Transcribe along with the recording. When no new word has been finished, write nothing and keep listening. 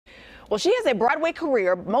Well, she has a Broadway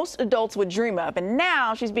career most adults would dream of, and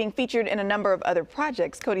now she's being featured in a number of other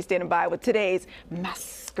projects. Cody's standing by with today's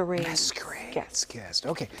Maskarades guest.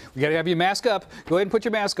 Okay, we got to have you mask up. Go ahead and put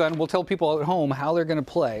your mask on. We'll tell people at home how they're going to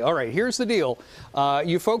play. All right, here's the deal.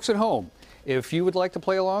 You folks at home, if you would like to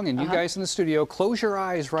play along, and you guys in the studio, close your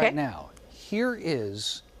eyes right now. Here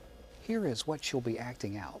is what she'll be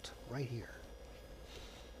acting out right here.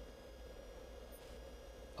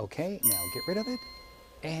 Okay, now get rid of it.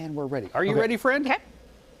 And we're ready. Are you ready, friend? Okay.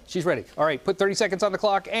 She's ready. All right, put 30 seconds on the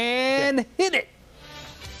clock and hit it.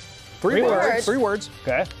 Three words. 3 words.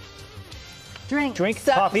 Okay. Drink.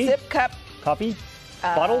 Sup, Coffee. Sip, cup. Coffee.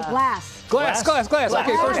 Bottle. Glass. Glass.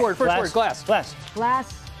 Okay, first word. Glass.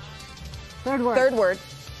 Glass. Third word. Third word.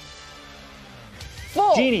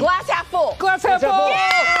 Full. Genie. Glass half full. Glass half full.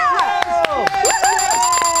 Yeah!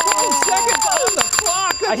 12 seconds on the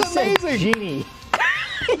clock. That's amazing. Said genie.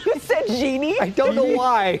 You said genie? I don't know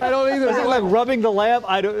why. I don't either. Is it like rubbing the lamp?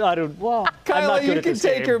 I don't. Well, Kyla, you can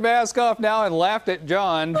take your mask off now and laughed at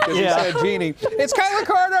John because he said genie. It's Kyla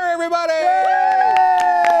Carter, everybody!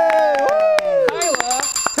 Kyla,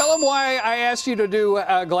 tell them why I asked you to do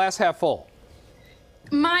Glass Half Full.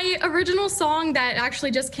 My original song that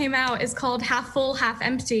actually just came out is called Half Full, Half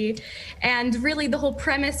Empty. And really the whole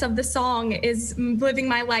premise of the song is living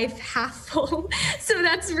my life half full. So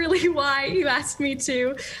that's really why you asked me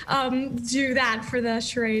to do that for the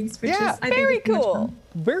charades, which is, I think, very cool.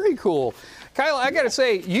 Very cool. Kyla, I got to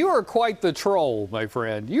say, you are quite the troll, my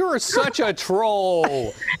friend. You are such a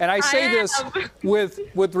troll. And I say this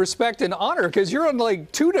with respect and honor because you're on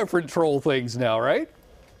like 2 different troll things now, right?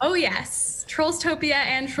 Oh, yes. TrollsTopia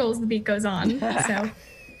and Trolls the Beat Goes On.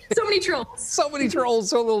 So many trolls. So many trolls,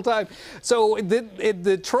 so little time. So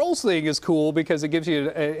the trolls thing is cool because it gives you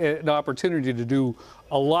an opportunity to do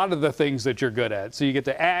a lot of the things that you're good at. So you get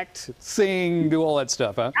to act, sing, do all that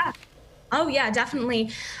stuff, huh? Yeah. Oh, yeah, definitely.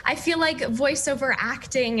 I feel like voiceover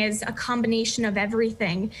acting is a combination of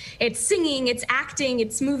everything. It's singing, it's acting,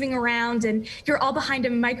 it's moving around, and you're all behind a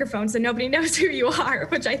microphone so nobody knows who you are,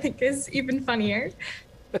 which I think is even funnier.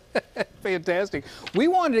 Fantastic. We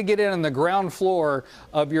wanted to get in on the ground floor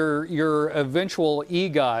of your eventual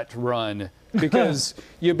EGOT run because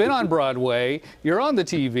you've been on Broadway, you're on the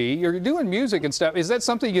TV, you're doing music and stuff. Is that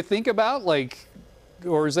something you think about, like,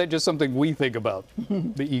 or is that just something we think about,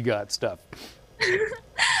 the EGOT stuff?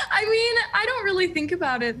 I mean, I don't really think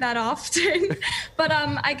about it that often, but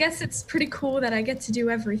I guess it's pretty cool that I get to do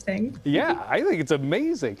everything. Yeah, I think it's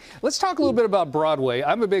amazing. Let's talk a little bit about Broadway.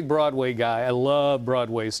 I'm a big Broadway guy. I love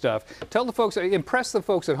Broadway stuff. Tell the folks, impress the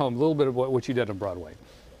folks at home a little bit of what you did on Broadway.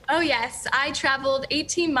 Oh, yes. I traveled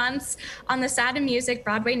 18 months on the Sound of Music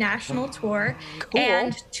Broadway National Tour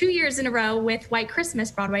and 2 years in a row with White Christmas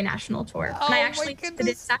Broadway National Tour. And I actually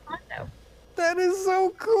did Sacramento. That is so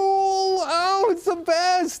cool. Oh, it's the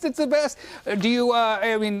best. It's the best. Do you,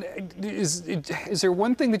 I mean, is there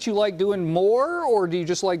one thing that you like doing more, or do you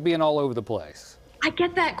just like being all over the place? I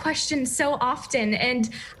get that question so often, and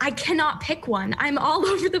I cannot pick one. I'm all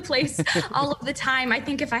over the place all of the time. I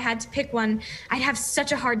think if I had to pick one, I'd have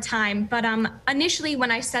such a hard time. But initially,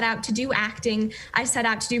 when I set out to do acting, I set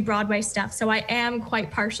out to do Broadway stuff. So I am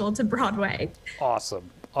quite partial to Broadway.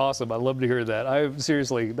 Awesome. Awesome. I love to hear that. I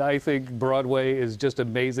think Broadway is just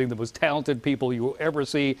amazing. The most talented people you will ever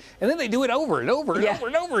see. And then they do it over and over and over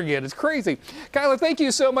and over again. It's crazy. Kyla, thank you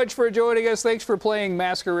so much for joining us. Thanks for playing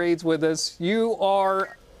Maskarades with us. You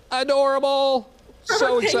are adorable.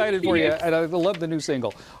 So excited for you. And I love the new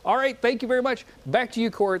single. All right. Thank you very much. Back to you,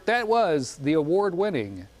 Court. That was the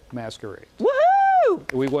award-winning Maskarade.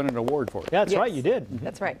 Woohoo! We won an award for it. Yeah, that's right. You did.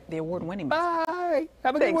 That's right. The award-winning. Bye.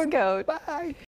 Have a good one. Thanks, Coach. Bye.